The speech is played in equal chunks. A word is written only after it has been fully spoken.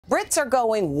Brits are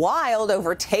going wild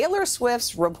over Taylor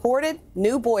Swift's reported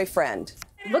new boyfriend.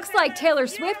 Looks like Taylor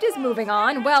Swift is moving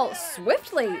on, well,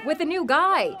 swiftly, with a new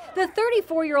guy. The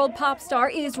 34-year-old pop star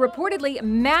is reportedly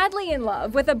madly in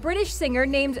love with a British singer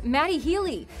named Matty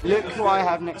Healy. Look who I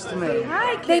have next to me.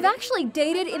 They've actually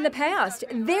dated in the past.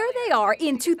 There they are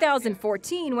in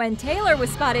 2014 when Taylor was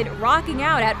spotted rocking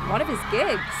out at one of his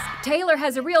gigs. Taylor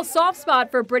has a real soft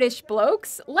spot for British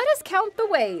blokes. Let us count the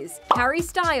ways. Harry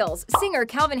Styles, singer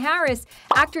Calvin Harris,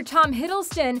 actor Tom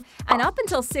Hiddleston, and up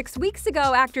until 6 weeks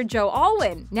ago, actor Joe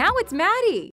Alwyn. Now it's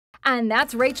Matty. And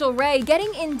that's Rachael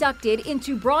getting inducted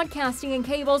into Broadcasting and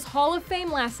Cable's Hall of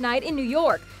Fame last night in New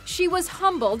York. She was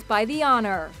humbled by the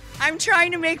honor. I'm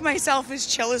trying to make myself as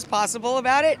chill as possible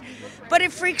about it, but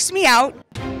it freaks me out.